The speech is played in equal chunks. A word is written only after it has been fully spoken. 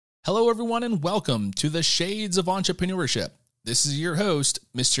Hello, everyone, and welcome to the Shades of Entrepreneurship. This is your host,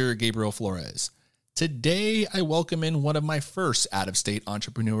 Mr. Gabriel Flores. Today, I welcome in one of my first out-of-state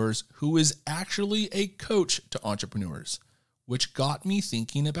entrepreneurs who is actually a coach to entrepreneurs, which got me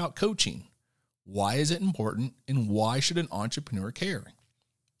thinking about coaching. Why is it important, and why should an entrepreneur care?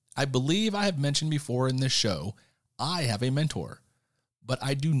 I believe I have mentioned before in this show, I have a mentor, but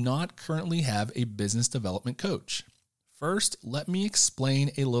I do not currently have a business development coach. First, let me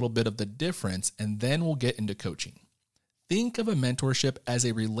explain a little bit of the difference, and then we'll get into coaching. Think of a mentorship as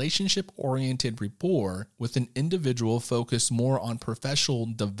a relationship-oriented rapport with an individual focused more on professional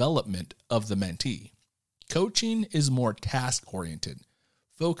development of the mentee. Coaching is more task-oriented,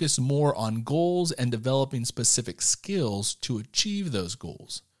 focused more on goals and developing specific skills to achieve those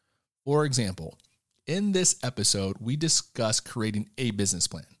goals. For example, in this episode, we discuss creating a business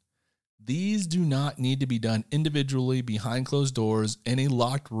plan. These do not need to be done individually behind closed doors in a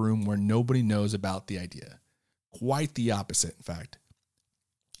locked room where nobody knows about the idea. Quite the opposite, in fact.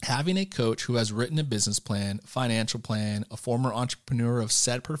 Having a coach who has written a business plan, financial plan, a former entrepreneur of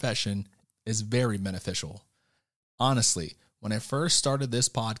said profession is very beneficial. Honestly, when I first started this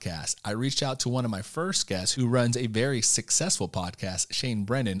podcast, I reached out to one of my first guests who runs a very successful podcast, Shane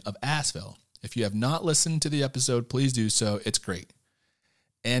Brennan of Asheville. If you have not listened to the episode, please do so. It's great.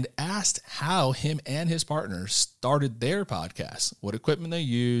 And asked how him and his partners started their podcast, what equipment they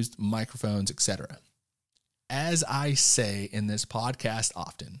used, microphones, etc. As I say in this podcast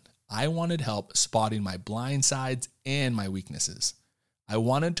often, I wanted help spotting my blind sides and my weaknesses. I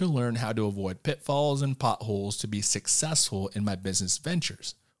wanted to learn how to avoid pitfalls and potholes to be successful in my business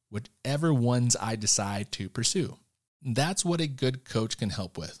ventures, whichever ones I decide to pursue. That's what a good coach can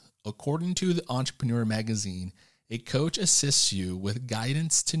help with. According to the Entrepreneur magazine, a coach assists you with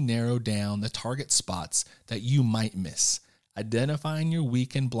guidance to narrow down the target spots that you might miss. Identifying your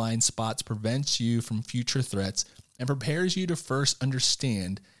weak and blind spots prevents you from future threats and prepares you to first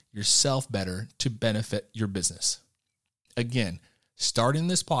understand yourself better to benefit your business. Again, starting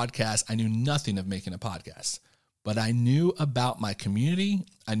this podcast, I knew nothing of making a podcast, but I knew about my community,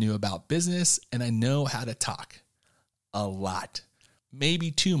 I knew about business, and I know how to talk. A lot.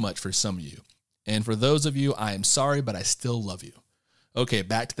 Maybe too much for some of you. And for those of you, I am sorry, but I still love you. Okay,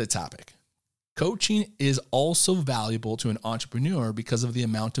 back to the topic. Coaching is also valuable to an entrepreneur because of the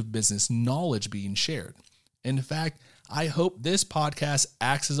amount of business knowledge being shared. In fact, I hope this podcast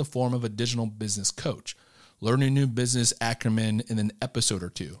acts as a form of a digital business coach, learning a new business acumen in an episode or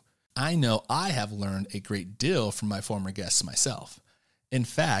two. I know I have learned a great deal from my former guests myself. In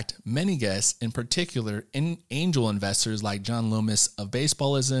fact, many guests, in particular angel investors like John Loomis of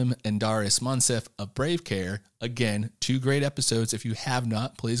Baseballism and Darius Monsef of Brave Care, again, 2 great episodes. If you have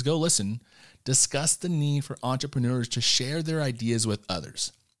not, please go listen, discuss the need for entrepreneurs to share their ideas with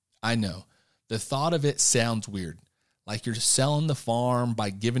others. I know, the thought of it sounds weird, like you're selling the farm by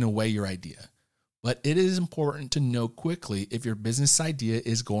giving away your idea. But it is important to know quickly if your business idea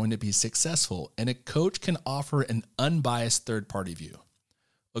is going to be successful, and a coach can offer an unbiased third-party view.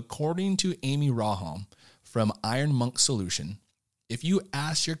 According to Amy Raham from Iron Monk Solution, if you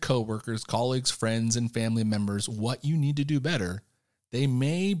ask your coworkers, colleagues, friends, and family members what you need to do better, they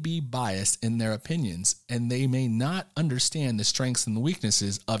may be biased in their opinions, and they may not understand the strengths and the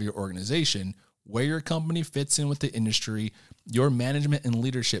weaknesses of your organization, where your company fits in with the industry, your management and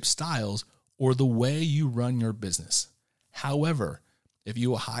leadership styles, or the way you run your business. However, if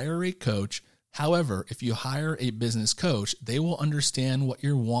you hire a business coach, they will understand what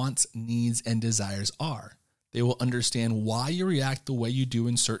your wants, needs, and desires are. They will understand why you react the way you do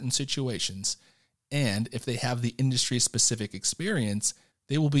in certain situations. And if they have the industry-specific experience,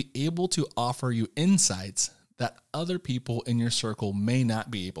 they will be able to offer you insights that other people in your circle may not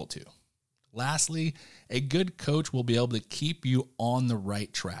be able to. Lastly, a good coach will be able to keep you on the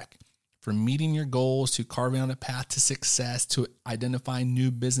right track. From meeting your goals to carving out a path to success to identifying new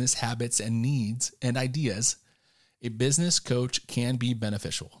business habits and needs and ideas, a business coach can be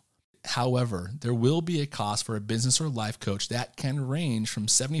beneficial. However, there will be a cost for a business or life coach that can range from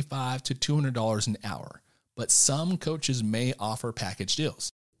 $75 to $200 an hour, but some coaches may offer package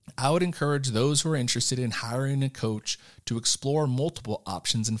deals. I would encourage those who are interested in hiring a coach to explore multiple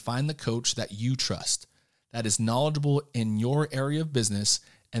options and find the coach that you trust, that is knowledgeable in your area of business,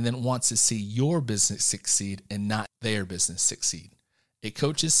 and then wants to see your business succeed and not their business succeed. A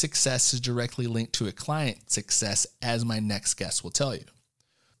coach's success is directly linked to a client's success, as my next guest will tell you.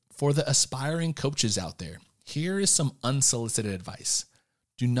 For the aspiring coaches out there, here is some unsolicited advice.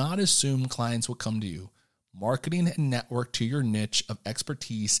 Do not assume clients will come to you. Marketing and network to your niche of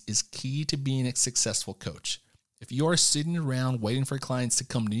expertise is key to being a successful coach. If you are sitting around waiting for clients to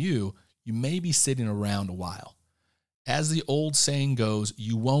come to you, you may be sitting around a while. As the old saying goes,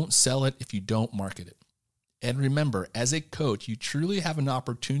 you won't sell it if you don't market it. And remember, as a coach, you truly have an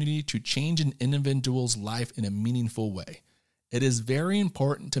opportunity to change an individual's life in a meaningful way. It is very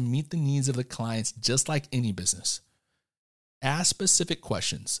important to meet the needs of the clients just like any business. Ask specific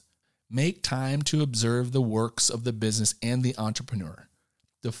questions. Make time to observe the works of the business and the entrepreneur.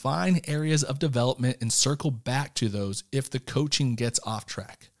 Define areas of development and circle back to those if the coaching gets off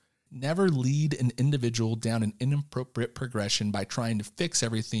track. Never lead an individual down an inappropriate progression by trying to fix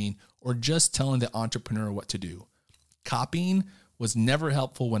everything or just telling the entrepreneur what to do. Copying was never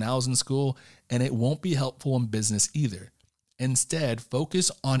helpful when I was in school, and it won't be helpful in business either. Instead,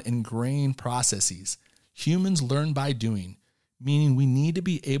 focus on ingrained processes. Humans learn by doing, meaning we need to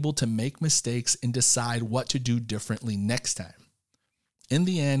be able to make mistakes and decide what to do differently next time. In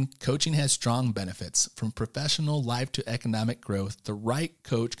the end, coaching has strong benefits. From professional life to economic growth, the right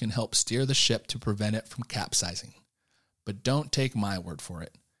coach can help steer the ship to prevent it from capsizing. But don't take my word for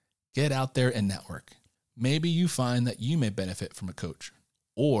it. Get out there and network. Maybe you find that you may benefit from a coach,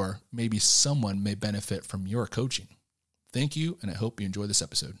 or maybe someone may benefit from your coaching. Thank you, and I hope you enjoy this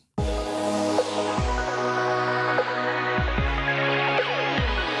episode.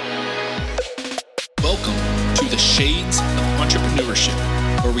 Welcome to the Shades of Entrepreneurship,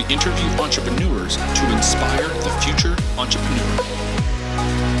 where we interview entrepreneurs to inspire the future entrepreneur.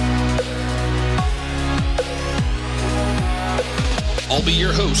 I'll be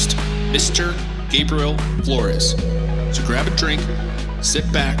your host, Mr. Gabriel Flores. So grab a drink,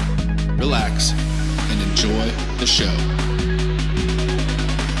 sit back, relax, and enjoy the show.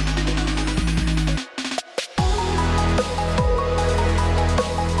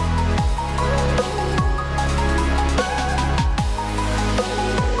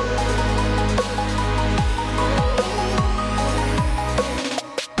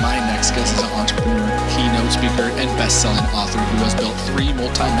 And best-selling author who has built 3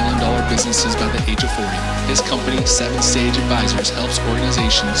 multi-million-dollar businesses by the age of 40. His company, 7 Stage Advisors, helps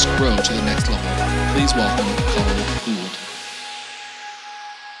organizations grow to the next level. Please welcome Carl Gould.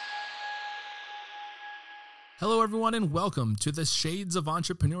 Hello, everyone, and welcome to the Shades of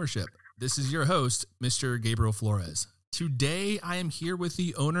Entrepreneurship. This is your host, Mr. Gabriel Flores. Today, I am here with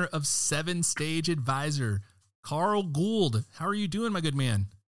the owner of 7 Stage Advisor, Carl Gould. How are you doing, my good man?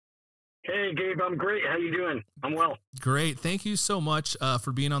 Hey, Gabe, I'm great. How you doing? I'm well. Great. Thank you so much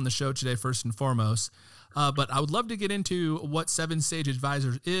for being on the show today, first and foremost. But I would love to get into what 7 Stage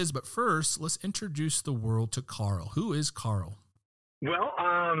Advisors is. But first, let's introduce the world to Carl. Who is Carl? Well,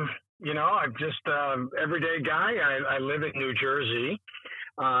 I'm just everyday guy. I live in New Jersey.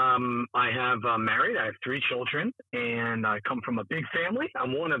 I have married. I have 3 children, and I come from a big family.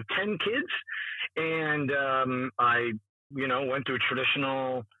 I'm one of 10 kids, and I went through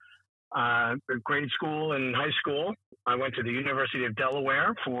traditional grade school and high school. I went to the University of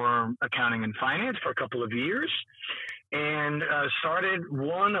Delaware for accounting and finance for a couple of years, and started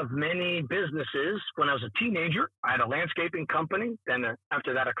one of many businesses when I was a teenager. I had a landscaping company, then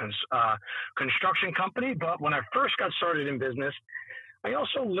after that a construction company. But when I first got started in business, I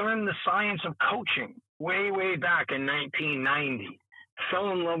also learned the science of coaching way back in 1990.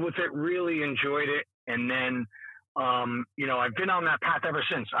 Fell in love with it, really enjoyed it, and then I've been on that path ever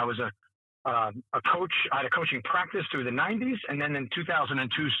since. I was a coach. I had a coaching practice through the 90s, and then in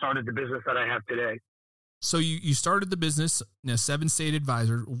 2002 started the business that I have today. So you started the business, 7 Stage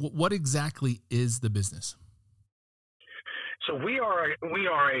Advisor. What exactly is the business? So we are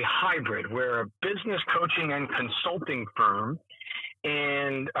a hybrid. We're a business coaching and consulting firm.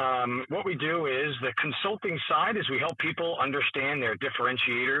 And what we do is the consulting side is we help people understand their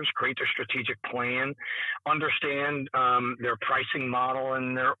differentiators, create their strategic plan, understand their pricing model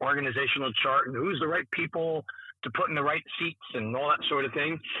and their organizational chart, and who's the right people to put in the right seats and all that sort of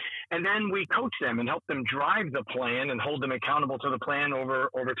thing. And then we coach them and help them drive the plan and hold them accountable to the plan over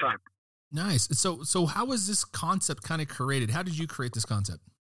time. Nice. So how was this concept kind of created? How did you create this concept?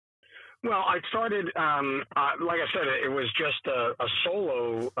 Well, I started, like I said, it was just a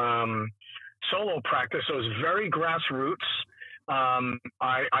solo practice. So it was very grassroots.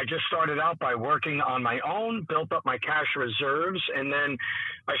 I just started out by working on my own, built up my cash reserves, and then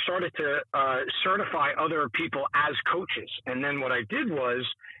I started to certify other people as coaches. And then what I did was,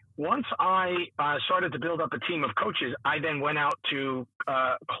 once I started to build up a team of coaches, I then went out to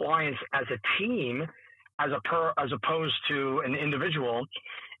clients as a team, as opposed to an individual.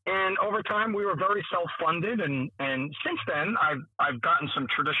 And over time, we were very self-funded, and since then, I've gotten some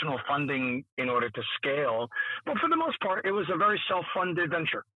traditional funding in order to scale. But for the most part, it was a very self-funded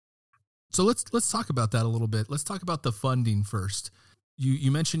venture. So let's talk about that a little bit. Let's talk about the funding first.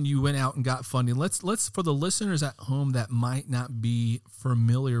 You mentioned you went out and got funding. Let's for the listeners at home that might not be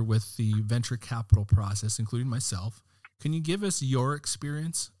familiar with the venture capital process, including myself, can you give us your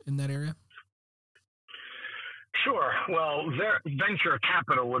experience in that area? Sure. Well, venture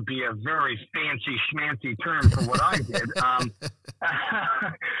capital would be a very fancy schmancy term for what I did.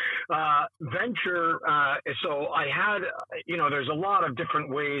 So I had, there's a lot of different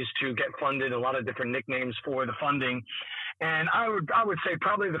ways to get funded, a lot of different nicknames for the funding. And I would say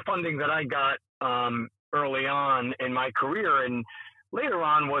probably the funding that I got early on in my career and later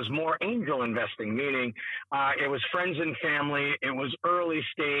on was more angel investing, meaning it was friends and family. It was early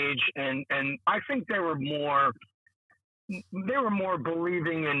stage, and I think they were more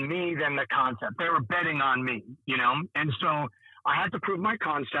believing in me than the concept. They were betting on me, and so I had to prove my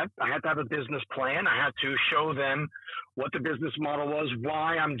concept. I had to have a business plan. I had to show them what the business model was,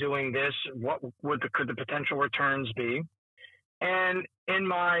 why I'm doing this, what could the potential returns be. And in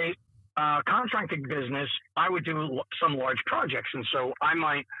my contracting business, I would do some large projects. And so I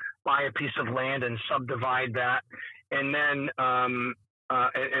might buy a piece of land and subdivide that and then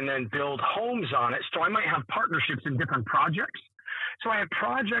build homes on it. So I might have partnerships in different projects. So I had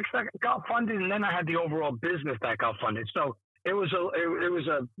projects that got funded, and then I had the overall business that got funded. So it was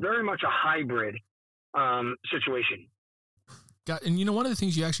a very much a hybrid situation. And one of the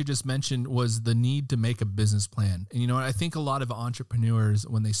things you actually just mentioned was the need to make a business plan. And I think a lot of entrepreneurs,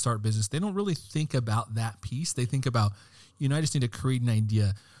 when they start business, they don't really think about that piece. They think about, I just need to create an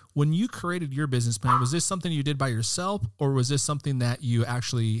idea. When you created your business plan, was this something you did by yourself, or was this something that you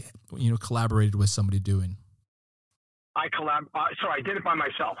actually, collaborated with somebody doing? So I did it by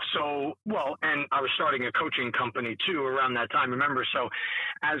myself. And I was starting a coaching company too around that time. Remember, so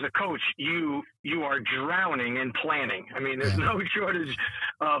as a coach, you are drowning in planning. I mean, there's no shortage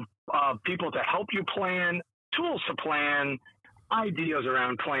of people to help you plan, tools to plan, ideas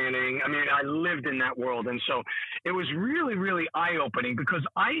around planning. I mean, I lived in that world. And so it was really, really eye-opening because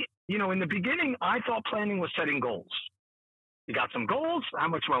in the beginning, I thought planning was setting goals. You got some goals. How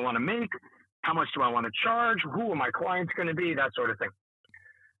much do I want to make? How much do I want to charge? Who are my clients going to be? That sort of thing.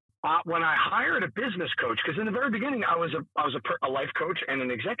 When I hired a business coach, because in the very beginning I was a life coach and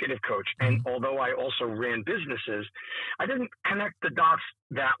an executive coach, and although I also ran businesses, I didn't connect the dots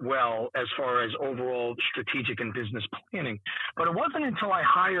that well as far as overall strategic and business planning. But it wasn't until I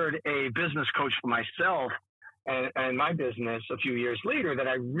hired a business coach for myself and my business a few years later that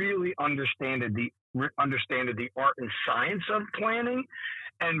I really understood the art and science of planning,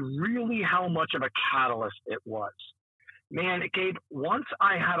 and really how much of a catalyst it was. Man, Gabe, once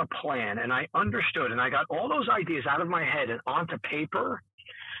I had a plan and I understood and I got all those ideas out of my head and onto paper,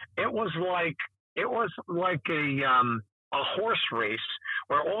 it was like a horse race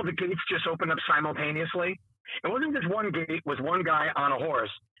where all the gates just opened up simultaneously. It wasn't just one gate with one guy on a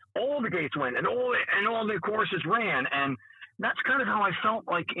horse. All the gates went and all the courses ran. And that's kind of how I felt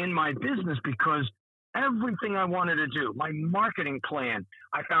like in my business, because everything I wanted to do, my marketing plan,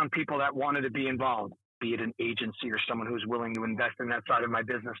 I found people that wanted to be involved, be it an agency or someone who's willing to invest in that side of my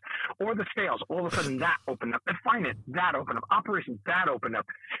business, or the sales. All of a sudden that opened up, the finance, that opened up, operations, that opened up.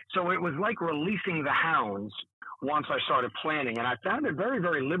 So it was like releasing the hounds once I started planning. And I found it very,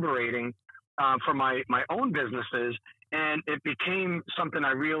 very liberating for my own businesses. And it became something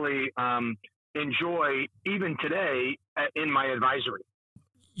I really enjoy even today in my advisory.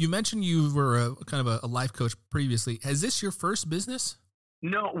 You mentioned you were kind of a life coach previously. Is this your first business?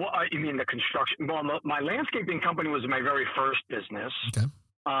 No. Well, you mean the construction? Well, my landscaping company was my very first business. Okay.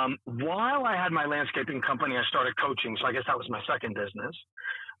 While I had my landscaping company, I started coaching. So I guess that was my second business.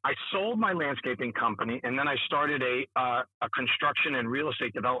 I sold my landscaping company, and then I started a construction and real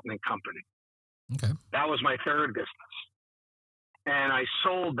estate development company. Okay. That was my third business. And I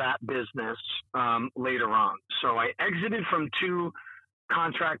sold that business later on. So I exited from two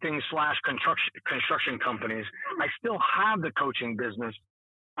contracting / construction companies. I still have the coaching business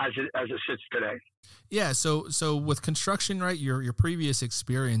as it sits today. Yeah. So with construction, right, your previous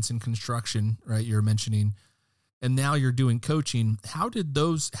experience in construction, right, you're mentioning, and now you're doing coaching. How did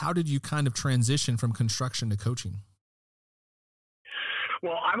you kind of transition from construction to coaching?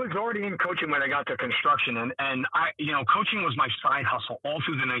 Well, I was already in coaching when I got to construction, and coaching was my side hustle all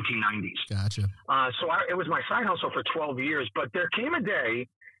through the 1990s. Gotcha. It was my side hustle for 12 years, but there came a day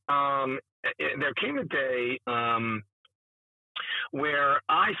where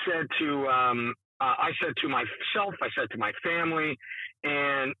I said to myself, I said to my family,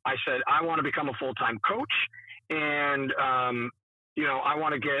 and I said, I want to become a full-time coach, and I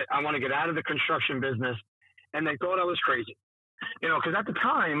want to get out of the construction business. And they thought I was crazy. Because at the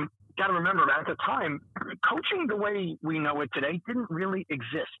time, got to remember that at the time, coaching the way we know it today didn't really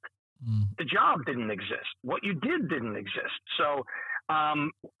exist. The job didn't exist. What you did didn't exist. So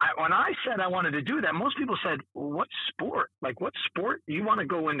when I said I wanted to do that, most people said, what sport? Like, what sport? You want to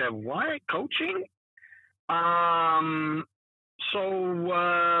go into what? Coaching? What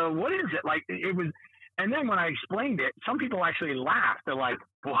is it? Like, it was, and then when I explained it, some people actually laughed. They're like,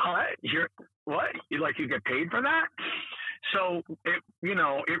 what? You get paid for that? So it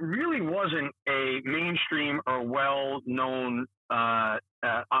really wasn't a mainstream or well-known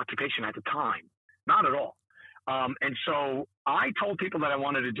occupation at the time. Not at all. And so I told people that I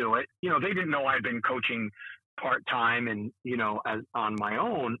wanted to do it. They didn't know I'd been coaching part-time and, on my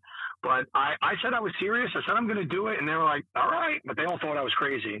own. But I said I was serious. I said I'm going to do it. And they were like, all right. But they all thought I was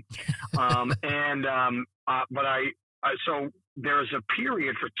crazy. So there's a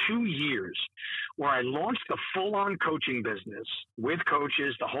period for 2 years where I launched the full-on coaching business with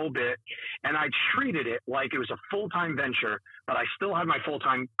coaches, the whole bit, and I treated it like it was a full-time venture, but I still had my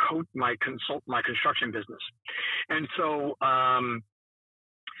full-time my construction business. And so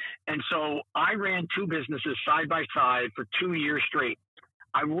I ran two businesses side by side for 2 years straight.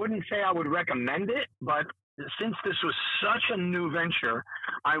 I wouldn't say I would recommend it, but since this was such a new venture,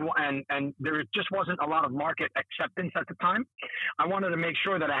 and there just wasn't a lot of market acceptance at the time, I wanted to make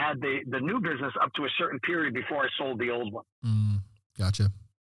sure that I had the new business up to a certain period before I sold the old one. Gotcha.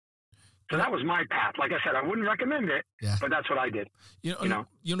 So that was my path. Like I said, I wouldn't recommend it, but that's what I did.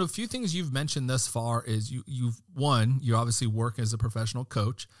 A few things you've mentioned thus far is you obviously work as a professional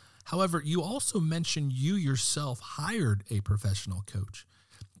coach. However, you also mentioned you yourself hired a professional coach.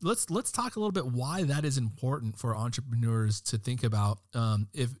 Let's talk a little bit why that is important for entrepreneurs to think about,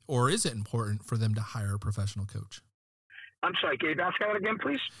 is it important for them to hire a professional coach? I'm sorry, Gabe, ask that again,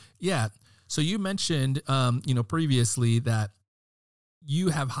 please. Yeah. So you mentioned, previously that you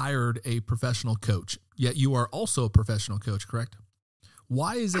have hired a professional coach, yet you are also a professional coach, correct?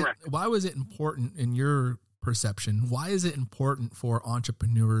 Why was it important in your perception? Why is it important for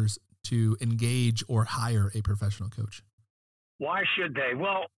entrepreneurs to engage or hire a professional coach? Why should they?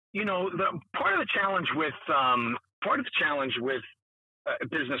 Well, part of the challenge with a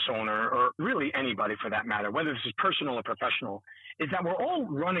business owner, or really anybody for that matter, whether this is personal or professional, is that we're all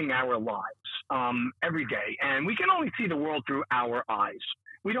running our lives every day, and we can only see the world through our eyes.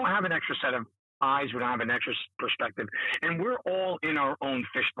 We don't have an extra set of eyes. We don't have an extra perspective, and we're all in our own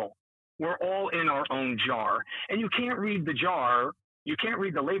fishbowl. We're all in our own jar, and you can't read the jar. You can't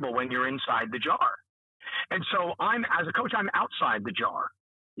read the label when you're inside the jar. And so as a coach, I'm outside the jar.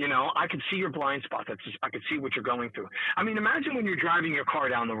 I can see your blind spots. I can see what you're going through. I mean, imagine when you're driving your car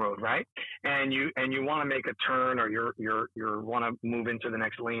down the road, right? And you want to make a turn, or you want to move into the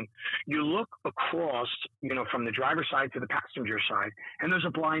next lane. You look across, from the driver's side to the passenger side, and there's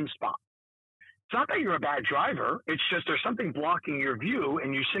a blind spot. It's not that you're a bad driver. It's just there's something blocking your view,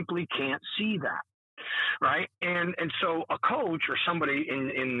 and you simply can't see that. Right. And so a coach or somebody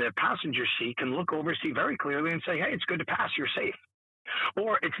in the passenger seat can look over, see very clearly, and say, hey, it's good to pass. You're safe.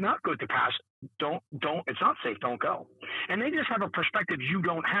 Or it's not good to pass. It's not safe. Don't go. And they just have a perspective you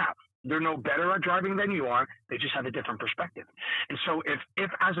don't have. They're no better at driving than you are. They just have a different perspective. And so if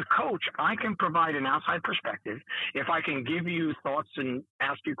as a coach, I can provide an outside perspective, if I can give you thoughts and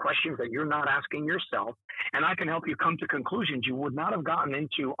ask you questions that you're not asking yourself, and I can help you come to conclusions you would not have gotten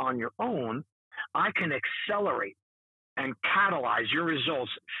into on your own, I can accelerate and catalyze your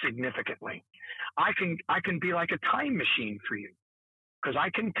results significantly. I can be like a time machine for you, because I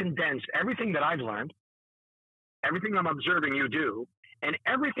can condense everything that I've learned, everything I'm observing you do, and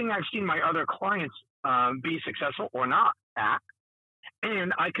everything I've seen my other clients be successful or not at,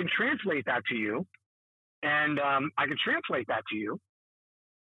 and I can translate that to you, and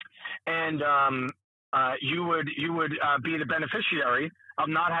you would be the beneficiary of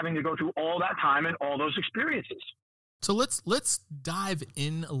not having to go through all that time and all those experiences. So let's dive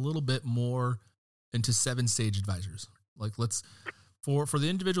in a little bit more into 7-stage advisors. Like for the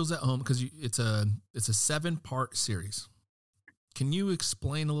individuals at home, because it's a 7-part series. Can you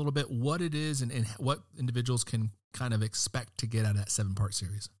explain a little bit what it is and what individuals can kind of expect to get out of that 7-part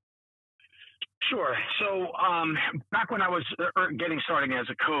series? Sure. So back when I was getting started as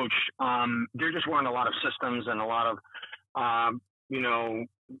a coach, there just weren't a lot of systems and a lot of,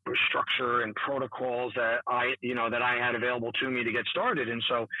 structure and protocols that I had available to me to get started. And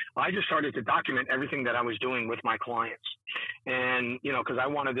so I just started to document everything that I was doing with my clients. And, because I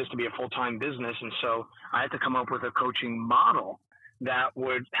wanted this to be a full-time business. And so I had to come up with a coaching model that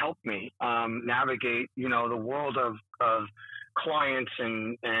would help me navigate, the world of clients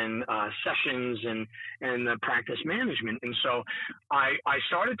and sessions and the practice management. And so I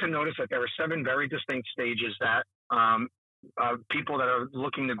started to notice that there were 7 very distinct stages that people that are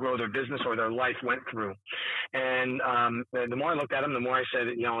looking to grow their business or their life went through. And the more I looked at them, the more I said,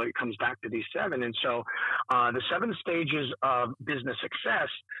 it comes back to these 7. And so the 7 stages of business success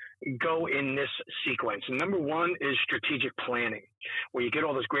go in this sequence. And number 1 is strategic planning, where you get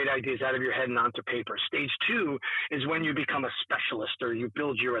all those great ideas out of your head and onto paper. Stage 2 is when you become a specialist or you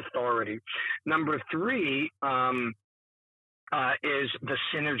build your authority. Number 3 is the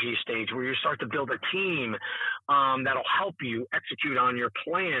synergy stage, where you start to build a team that'll help you execute on your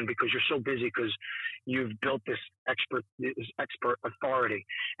plan because you're so busy because you've built this expert authority.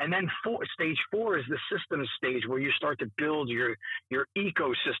 And then stage 4 is the systems stage, where you start to build your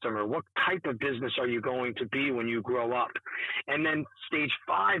ecosystem, or what type of business are you going to be when you grow up. And then stage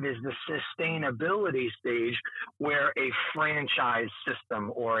 5 is the sustainability stage, where a franchise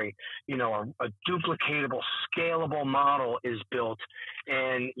system or a duplicatable, scalable model is built,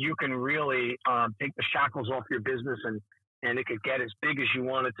 and you can really take the shackles off your business and it could get as big as you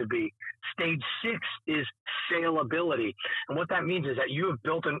want it to be. Stage 6 is saleability. And what that means is that you have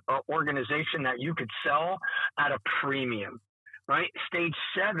built an organization that you could sell at a premium, right? Stage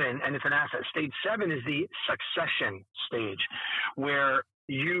 7, and it's an asset. Stage 7 is the succession stage, where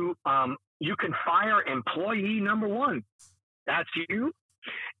you can fire employee number 1. That's you.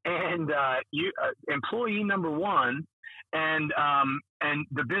 And employee number 1, and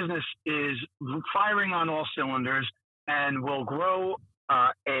the business is firing on all cylinders and will grow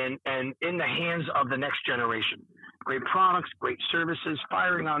and in the hands of the next generation. Great products, great services,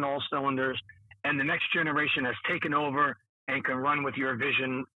 firing on all cylinders, and the next generation has taken over and can run with your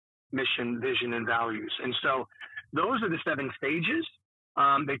vision, mission, and values. And so those are the 7 stages.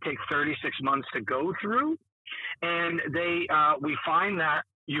 They take 36 months to go through, and we find that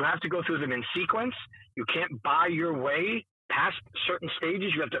you have to go through them in sequence. You can't buy your way past certain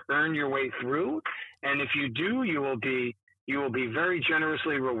stages. You have to earn your way through. And if you do, you will be very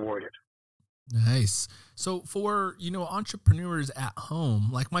generously rewarded. Nice. So for, entrepreneurs at home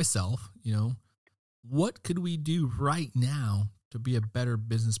like myself, what could we do right now to be a better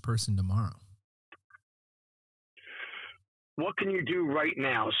business person tomorrow? What can you do right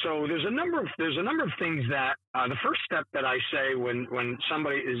now? So there's a number of things that the first step that I say when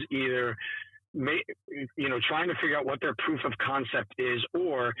somebody is either trying to figure out what their proof of concept is,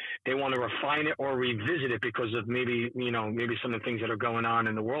 or they want to refine it or revisit it because of maybe some of the things that are going on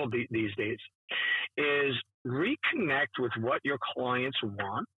in the world these days, is reconnect with what your clients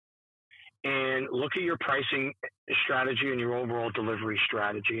want and look at your pricing strategy and your overall delivery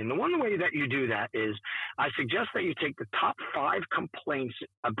strategy. And the one way that you do that is I suggest that you take the top 5 complaints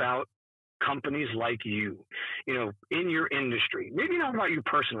about companies like you, in your industry, maybe not about you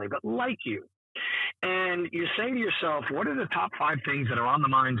personally, but like you. And you say to yourself, what are the top 5 things that are on the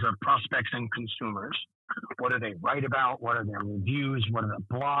minds of prospects and consumers? What do they write about? What are their reviews? What do the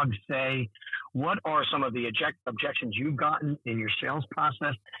blogs say? What are some of the objections you've gotten in your sales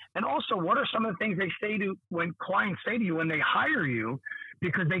process? And also, what are some of the things they say to when clients say to you when they hire you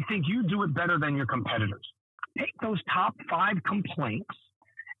because they think you do it better than your competitors? Take those top 5 complaints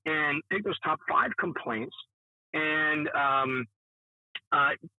and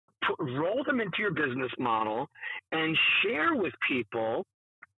roll them into your business model and share with people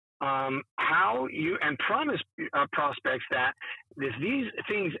how you, and promise prospects that if these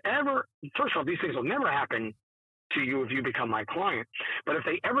things first of all, these things will never happen to you if you become my client. But if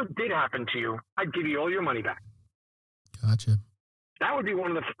they ever did happen to you, I'd give you all your money back. Gotcha. That would be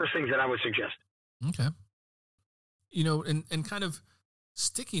one of the first things that I would suggest. Okay. And kind of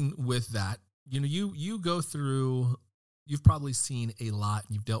sticking with that, you go through, you've probably seen a lot,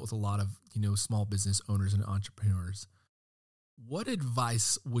 and you've dealt with a lot of, small business owners and entrepreneurs. What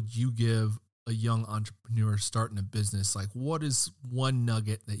advice would you give a young entrepreneur starting a business? Like, what is one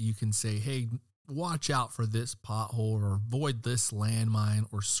nugget that you can say, hey, watch out for this pothole, or avoid this landmine,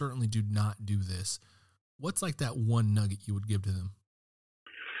 or certainly do not do this? What's like that one nugget you would give to them?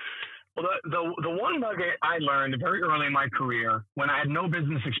 Well, the one nugget I learned very early in my career when I had no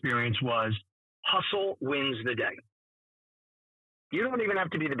business experience was hustle wins the day. You don't even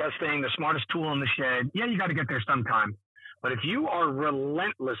have to be the best thing, the smartest tool in the shed. Yeah, you got to get there sometime. But if you are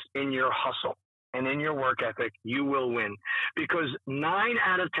relentless in your hustle and in your work ethic, you will win. Because 9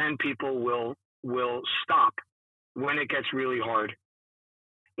 out of 10 people will stop when it gets really hard,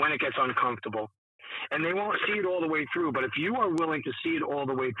 when it gets uncomfortable. And they won't see it all the way through. But if you are willing to see it all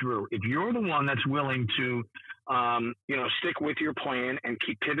the way through, if you're the one that's willing to, stick with your plan and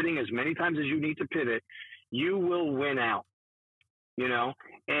keep pivoting as many times as you need to pivot, you will win out. you know,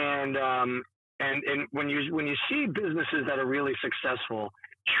 and when you see businesses that are really successful,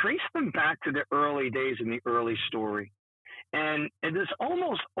 trace them back to the early days in the early story. And it is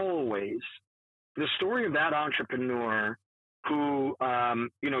almost always the story of that entrepreneur who,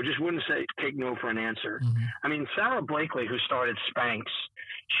 just wouldn't take no for an answer. Mm-hmm. I mean, Sarah Blakely, who started Spanx,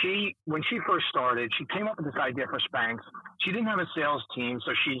 when she first started, she came up with this idea for Spanx. She didn't have a sales team,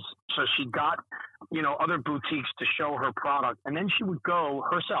 so she got, other boutiques to show her product, and then she would go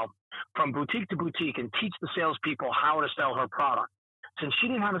herself from boutique to boutique and teach the salespeople how to sell her product. Since she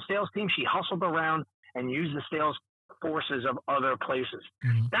didn't have a sales team, she hustled around and used the sales forces of other places.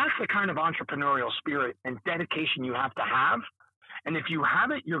 Mm-hmm. That's the kind of entrepreneurial spirit and dedication you have to have. And if you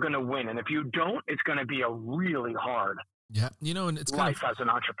have it, you're going to win. And if you don't, it's going to be a really hard and it's life as an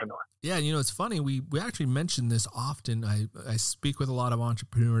entrepreneur. Yeah. It's funny. We actually mention this often. I speak with a lot of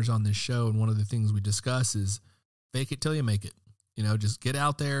entrepreneurs on this show. And one of the things we discuss is fake it till you make it. Just get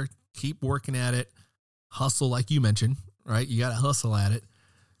out there, keep working at it, hustle, like you mentioned, right? You got to hustle at it,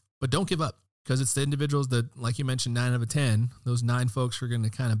 but don't give up. Because it's the individuals that, like you mentioned, 9 out of 10, those 9 folks are going to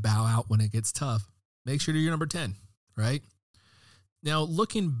kind of bow out when it gets tough. Make sure you're number 10, right? Now,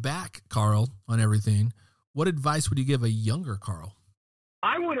 looking back, Carl, on everything, what advice would you give a younger Carl?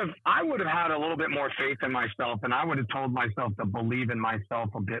 I would have had a little bit more faith in myself, and I would have told myself to believe in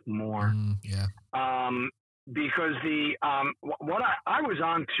myself a bit more. Because what I was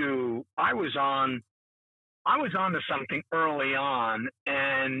on to something early on,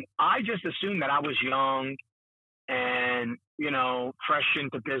 and I just assumed that I was young and, fresh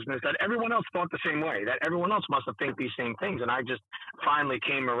into business, that everyone else thought the same way, that everyone else must have think these same things. And I just finally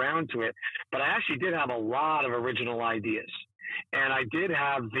came around to it. But I actually did have a lot of original ideas, and I did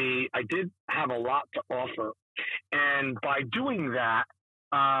have a lot to offer. And by doing that,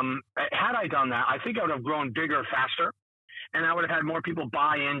 had I done that, I think I would have grown bigger faster, and I would have had more people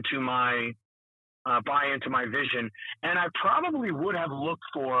buy into my vision. And I probably would have looked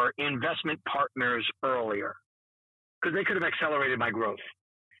for investment partners earlier, because they could have accelerated my growth.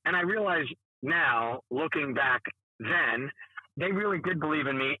 And I realize now, looking back then, they really did believe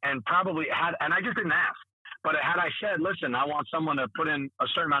in me, and probably had, and I just didn't ask. But had I said, listen, I want someone to put in a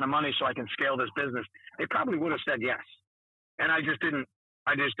certain amount of money so I can scale this business, they probably would have said yes. And I just didn't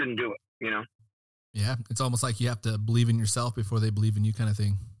do it, Yeah. It's almost like you have to believe in yourself before they believe in you, kind of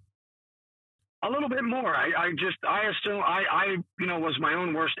thing. A little bit more. I assume I was my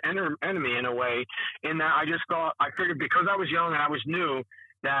own worst enemy in a way, in that I figured because I was young and I was new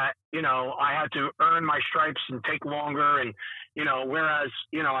that, I had to earn my stripes and take longer. And, whereas,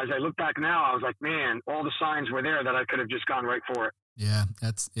 as I look back now, I was like, man, all the signs were there that I could have just gone right for it. Yeah,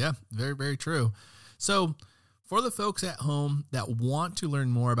 very, very true. So for the folks at home that want to learn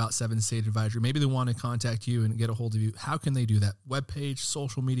more about 7-Stage Advisory, maybe they want to contact you and get a hold of you, how can they do that? Webpage,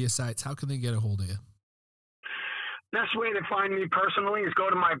 social media sites, how can they get a hold of you? Best way to find me personally is go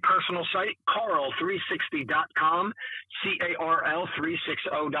to my personal site, carl360.com,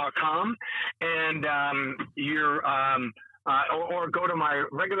 CARL360.com, and or go to my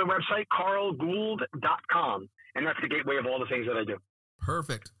regular website, carlgould.com, and that's the gateway of all the things that I do.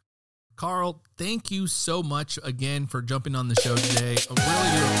 Perfect. Carl, thank you so much again for jumping on the show today.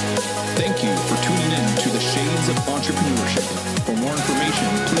 Thank you for tuning in to the Shades of Entrepreneurship. For more information,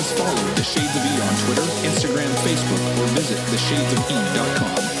 please follow the Shades of E on Twitter, Instagram, Facebook, or visit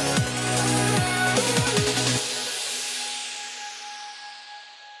theshadesofE.com.